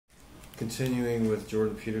Continuing with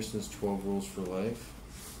Jordan Peterson's 12 Rules for Life.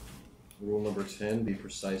 Rule number 10, be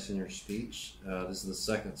precise in your speech. This is the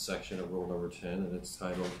second section of rule number 10, and it's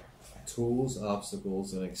titled Tools,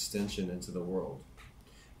 Obstacles, and Extension into the World.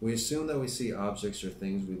 We assume that we see objects or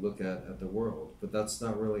things we look at the world, but that's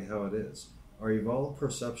not really how it is. Our evolved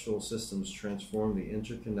perceptual systems transform the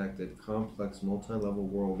interconnected, complex, multi-level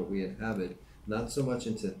world that we inhabit not so much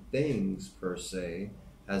into things per se,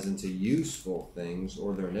 as into useful things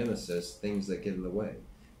or their nemesis, things that get in the way.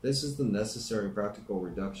 This is the necessary practical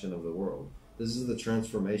reduction of the world. This is the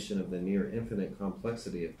transformation of the near infinite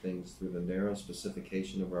complexity of things through the narrow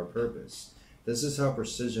specification of our purpose. This is how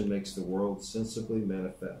precision makes the world sensibly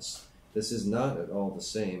manifest. This is not at all the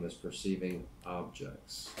same as perceiving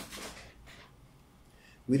objects.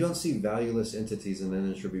 We don't see valueless entities and then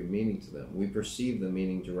attribute meaning to them. We perceive the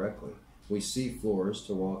meaning directly. We see floors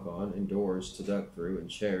to walk on, and doors to duck through, and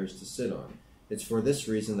chairs to sit on. It's for this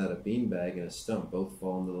reason that a beanbag and a stump both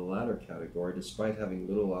fall into the latter category, despite having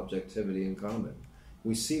little objectivity in common.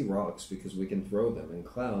 We see rocks because we can throw them, and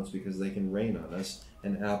clouds because they can rain on us,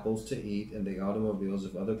 and apples to eat, and the automobiles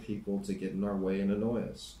of other people to get in our way and annoy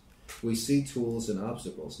us. We see tools and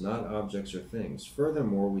obstacles, not objects or things.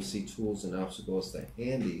 Furthermore, we see tools and obstacles as the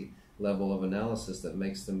handy level of analysis that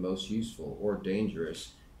makes them most useful or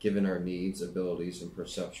dangerous, given our needs, abilities, and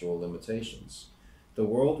perceptual limitations. The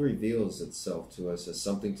world reveals itself to us as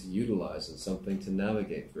something to utilize and something to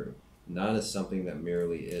navigate through, not as something that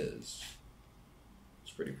merely is.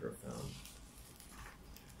 It's pretty profound.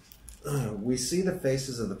 We see the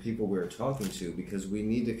faces of the people we are talking to because we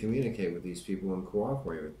need to communicate with these people and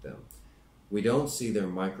cooperate with them. We don't see their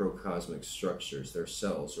microcosmic structures, their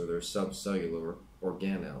cells, or their subcellular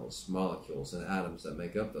organelles, molecules, and atoms that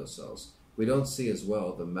make up those cells. We don't see as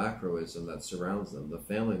well the macroism that surrounds them, the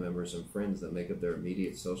family members and friends that make up their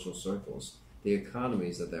immediate social circles, the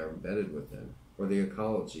economies that they are embedded within, or the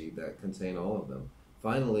ecology that contain all of them.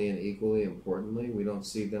 Finally, and equally importantly, we don't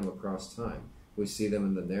see them across time. We see them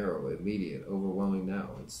in the narrow, immediate, overwhelming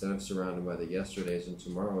now, instead of surrounded by the yesterdays and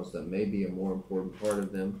tomorrows that may be a more important part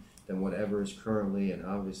of them than whatever is currently and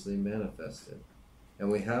obviously manifested. And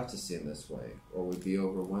we have to see in this way, or we'd be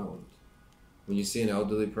overwhelmed. When you see an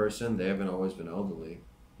elderly person, they haven't always been elderly.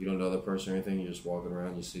 You don't know the person or anything, you're just walking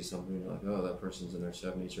around, you see something, you're like, oh, that person's in their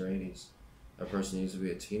 70s or 80s. That person used to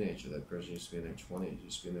be a teenager, that person used to be in their 20s,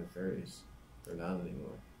 used to be in their 30s. They're not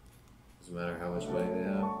anymore. Doesn't matter how much money they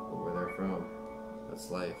have or where they're from.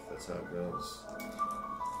 That's life, that's how it goes.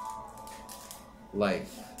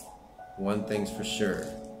 Life. One thing's for sure.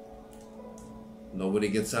 Nobody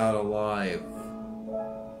gets out alive.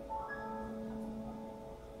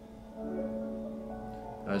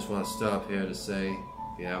 I just want to stop here to say,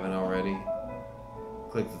 if you haven't already,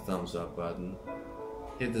 click the thumbs up button,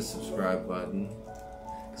 hit the subscribe button,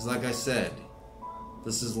 because like I said,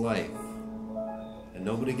 this is life, and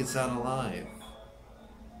nobody gets out alive.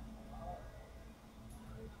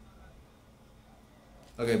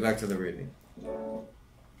 Okay, back to the reading.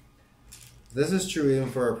 This is true even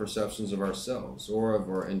for our perceptions of ourselves, or of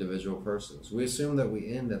our individual persons. We assume that we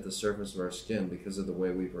end at the surface of our skin because of the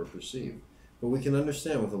way we are perceived. But we can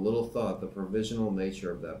understand with a little thought the provisional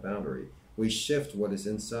nature of that boundary. We shift what is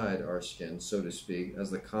inside our skin, so to speak,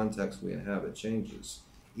 as the context we inhabit changes.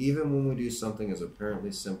 Even when we do something as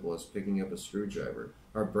apparently simple as picking up a screwdriver,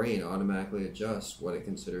 our brain automatically adjusts what it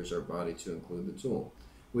considers our body to include the tool.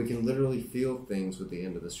 We can literally feel things with the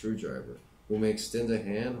end of the screwdriver. When we extend a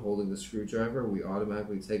hand holding the screwdriver, we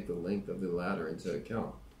automatically take the length of the ladder into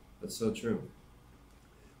account. That's so true.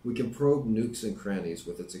 We can probe nooks and crannies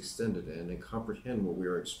with its extended end and comprehend what we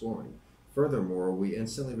are exploring. Furthermore, we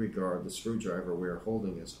instantly regard the screwdriver we are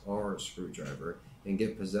holding as our screwdriver and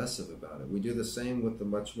get possessive about it. We do the same with the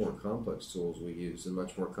much more complex tools we use in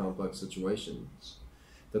much more complex situations.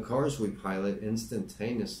 The cars we pilot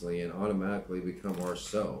instantaneously and automatically become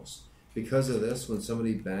ourselves. Because of this, when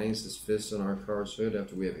somebody bangs his fist on our car's hood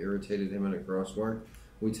after we have irritated him in a crosswalk,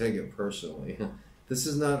 we take it personally. This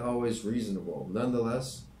is not always reasonable.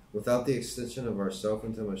 Nonetheless, without the extension of ourself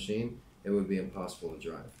into a machine, it would be impossible to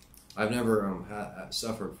drive. I've never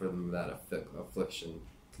suffered from that affliction,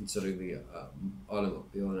 considering the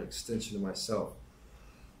automobile an extension of myself.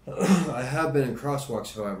 I have been in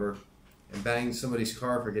crosswalks, however, and banged somebody's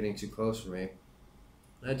car for getting too close for me.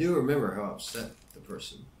 I do remember how upset the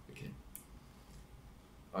person became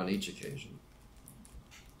on each occasion.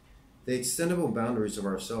 The extendable boundaries of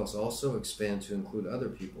ourselves also expand to include other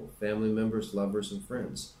people, family members, lovers, and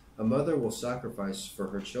friends. A mother will sacrifice for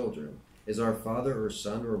her children. Is our father or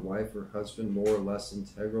son or wife or husband more or less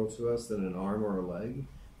integral to us than an arm or a leg?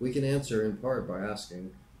 We can answer in part by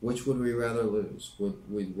asking, Which would we rather lose?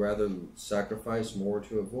 Would we rather sacrifice more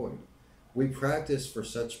to avoid? We practice for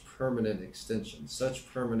such permanent extension,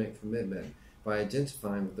 such permanent commitment, by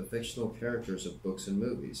identifying with the fictional characters of books and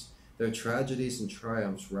movies. Their tragedies and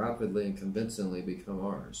triumphs rapidly and convincingly become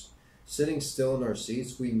ours. Sitting still in our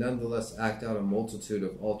seats, we nonetheless act out a multitude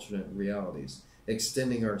of alternate realities,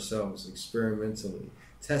 extending ourselves experimentally,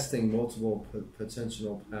 testing multiple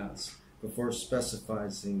potential paths before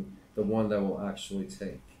specifying the one that will actually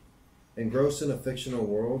take. Engrossed in a fictional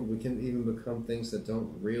world, we can even become things that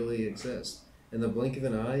don't really exist. In the blink of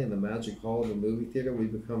an eye, in the magic hall of the movie theater, we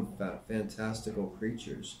become fantastical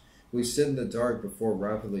creatures. We sit in the dark before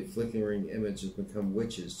rapidly flickering images become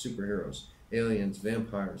witches, superheroes, aliens,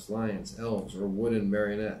 vampires, lions, elves, or wooden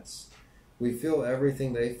marionettes. We feel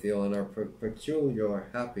everything they feel and are peculiarly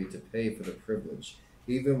happy to pay for the privilege,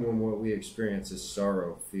 even when what we experience is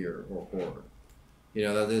sorrow, fear, or horror. You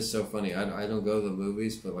know, that is so funny. I don't go to the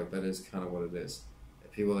movies, but like that is kind of what it is.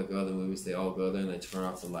 People that go to the movies, they all go there and they turn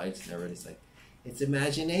off the lights and everybody's like, it's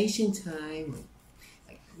imagination time.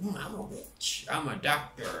 Like, I'm a witch, I'm a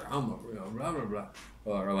doctor, I'm a blah, blah, blah.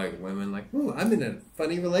 Or like women like, I'm in a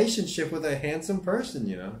funny relationship with a handsome person,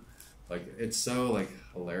 you know? Like, it's so like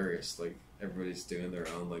hilarious. Like, everybody's doing their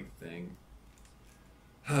own like thing.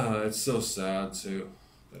 It's so sad too.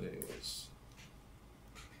 But anyways.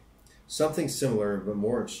 Something similar, but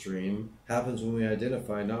more extreme, happens when we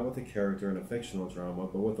identify not with a character in a fictional drama,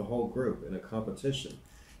 but with the whole group in a competition.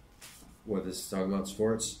 What this is talking about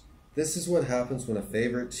sports? This is what happens when a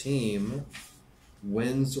favorite team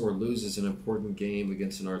wins or loses an important game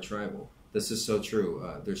against an arch-rival. This is so true.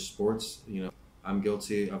 There's sports, you know, I'm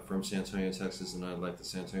guilty. I'm from San Antonio, Texas, and I like the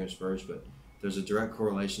San Antonio Spurs, but there's a direct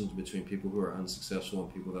correlation between people who are unsuccessful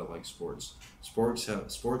and people that like sports.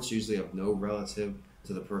 Sports usually have no relative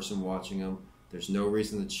to the person watching them. There's no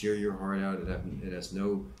reason to cheer your heart out. It has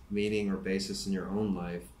no meaning or basis in your own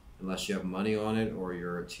life unless you have money on it or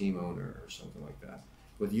you're a team owner or something like that.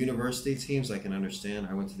 With university teams, I can understand.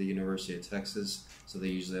 I went to the University of Texas, so they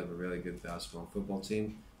usually have a really good basketball and football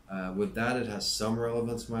team. With that, it has some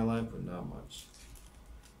relevance in my life, but not much.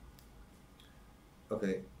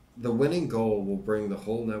 Okay, the winning goal will bring the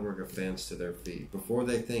whole network of fans to their feet before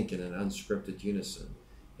they think in an unscripted unison.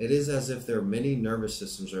 It is as if their many nervous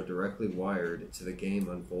systems are directly wired to the game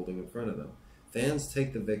unfolding in front of them. Fans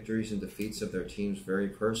take the victories and defeats of their teams very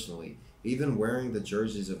personally, even wearing the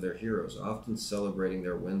jerseys of their heroes, often celebrating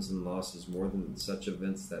their wins and losses more than such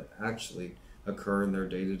events that actually occur in their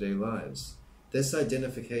day-to-day lives. This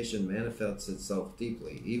identification manifests itself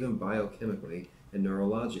deeply, even biochemically and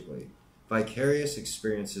neurologically. Vicarious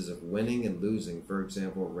experiences of winning and losing, for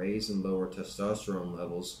example, raise and lower testosterone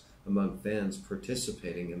levels among fans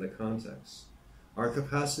participating in the context. Our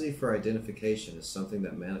capacity for identification is something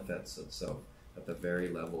that manifests itself at the very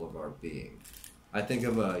level of our being. I think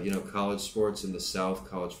of college sports in the South.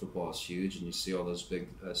 College football is huge, and you see all those big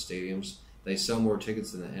stadiums. They sell more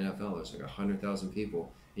tickets than the NFL. There's like 100,000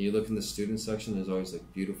 people, and you look in the student section. There's always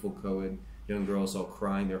like beautiful co-ed young girls all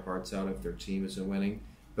crying their hearts out if their team isn't winning.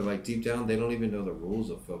 But like deep down, they don't even know the rules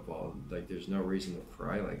of football. Like there's no reason to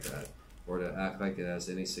cry like that or to act like it has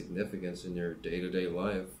any significance in your day-to-day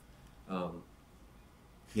life. I'm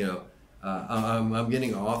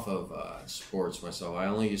getting off of sports myself. I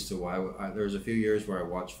only used to. There was a few years where I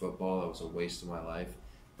watched football. That was a waste of my life.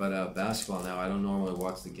 But basketball now, I don't normally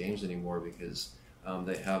watch the games anymore because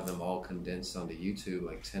they have them all condensed onto YouTube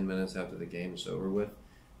like 10 minutes after the game is over with.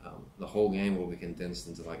 The whole game will be condensed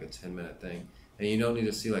into like a 10-minute thing. And you don't need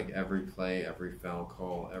to see like every play, every foul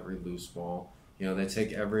call, every loose ball. You know, they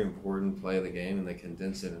take every important play of the game and they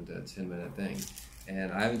condense it into a 10-minute thing.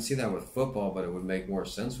 And I haven't seen that with football, but it would make more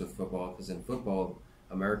sense with football because in football,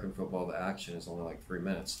 American football, the action is only like 3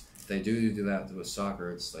 minutes. They do that with soccer.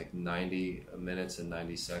 It's like 90 minutes and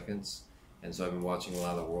 90 seconds. And so I've been watching a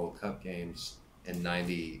lot of the World Cup games in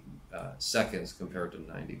 90 seconds compared to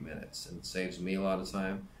 90 minutes. And it saves me a lot of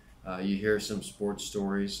time. You hear some sports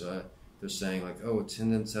stories. They're saying like, oh,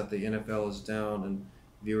 attendance at the NFL is down and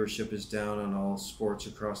viewership is down on all sports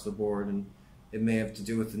across the board. And it may have to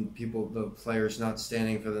do with the players not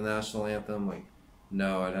standing for the national anthem. Like,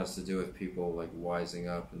 no, it has to do with people like wising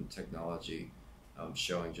up and technology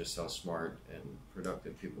showing just how smart and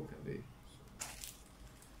productive people can be.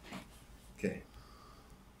 Okay.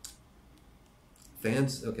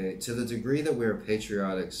 Fans, okay, to the degree that we are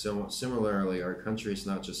patriotic, somewhat similarly, our country is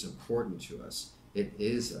not just important to us, it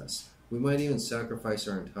is us. We might even sacrifice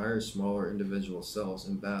our entire smaller individual selves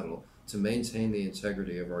in battle to maintain the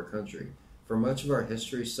integrity of our country. For much of our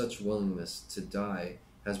history, such willingness to die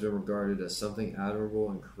has been regarded as something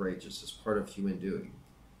admirable and courageous as part of human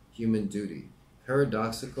duty.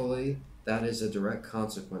 Paradoxically, that is a direct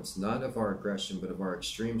consequence not of our aggression, but of our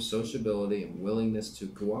extreme sociability and willingness to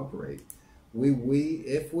cooperate.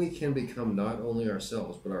 If we can become not only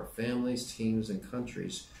ourselves, but our families, teams, and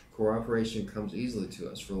countries, cooperation comes easily to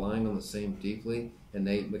us, relying on the same deeply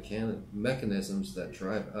innate mechanisms that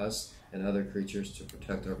drive us and other creatures to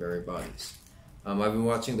protect our very bodies. I've been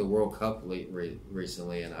watching the World Cup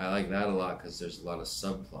recently, and I like that a lot because there's a lot of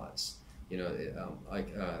subplots.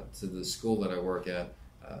 To the school that I work at,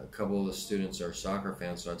 a couple of the students are soccer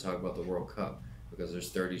fans, so I talk about the World Cup because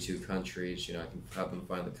there's 32 countries. I can help them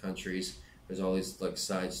find the countries. There's all these like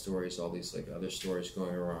side stories, all these like other stories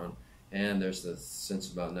going around, and there's the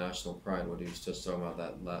sense about national pride. What he was just talking about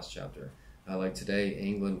that last chapter. Like today,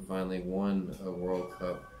 England finally won a World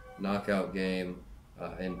Cup knockout game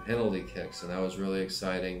in penalty kicks, and that was really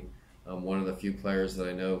exciting. One of the few players that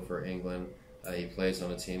I know for England. He plays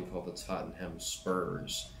on a team called the Tottenham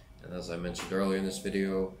Spurs. And as I mentioned earlier in this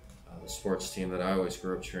video, the sports team that I always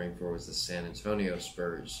grew up cheering for was the San Antonio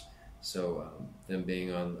Spurs. So them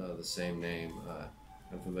being on the same name,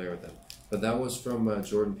 I'm familiar with them. But that was from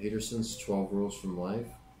Jordan Peterson's 12 Rules from Life.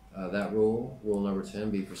 That rule number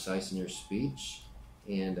 10, be precise in your speech.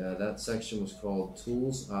 And that section was called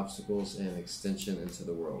Tools, Obstacles, and Extension into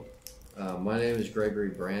the World. My name is Gregory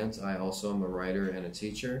Brandt. I also am a writer and a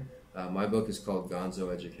teacher. My book is called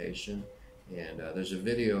Gonzo Education, and there's a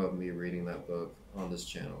video of me reading that book on this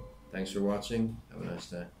channel. Thanks for watching. Have a nice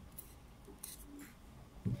day.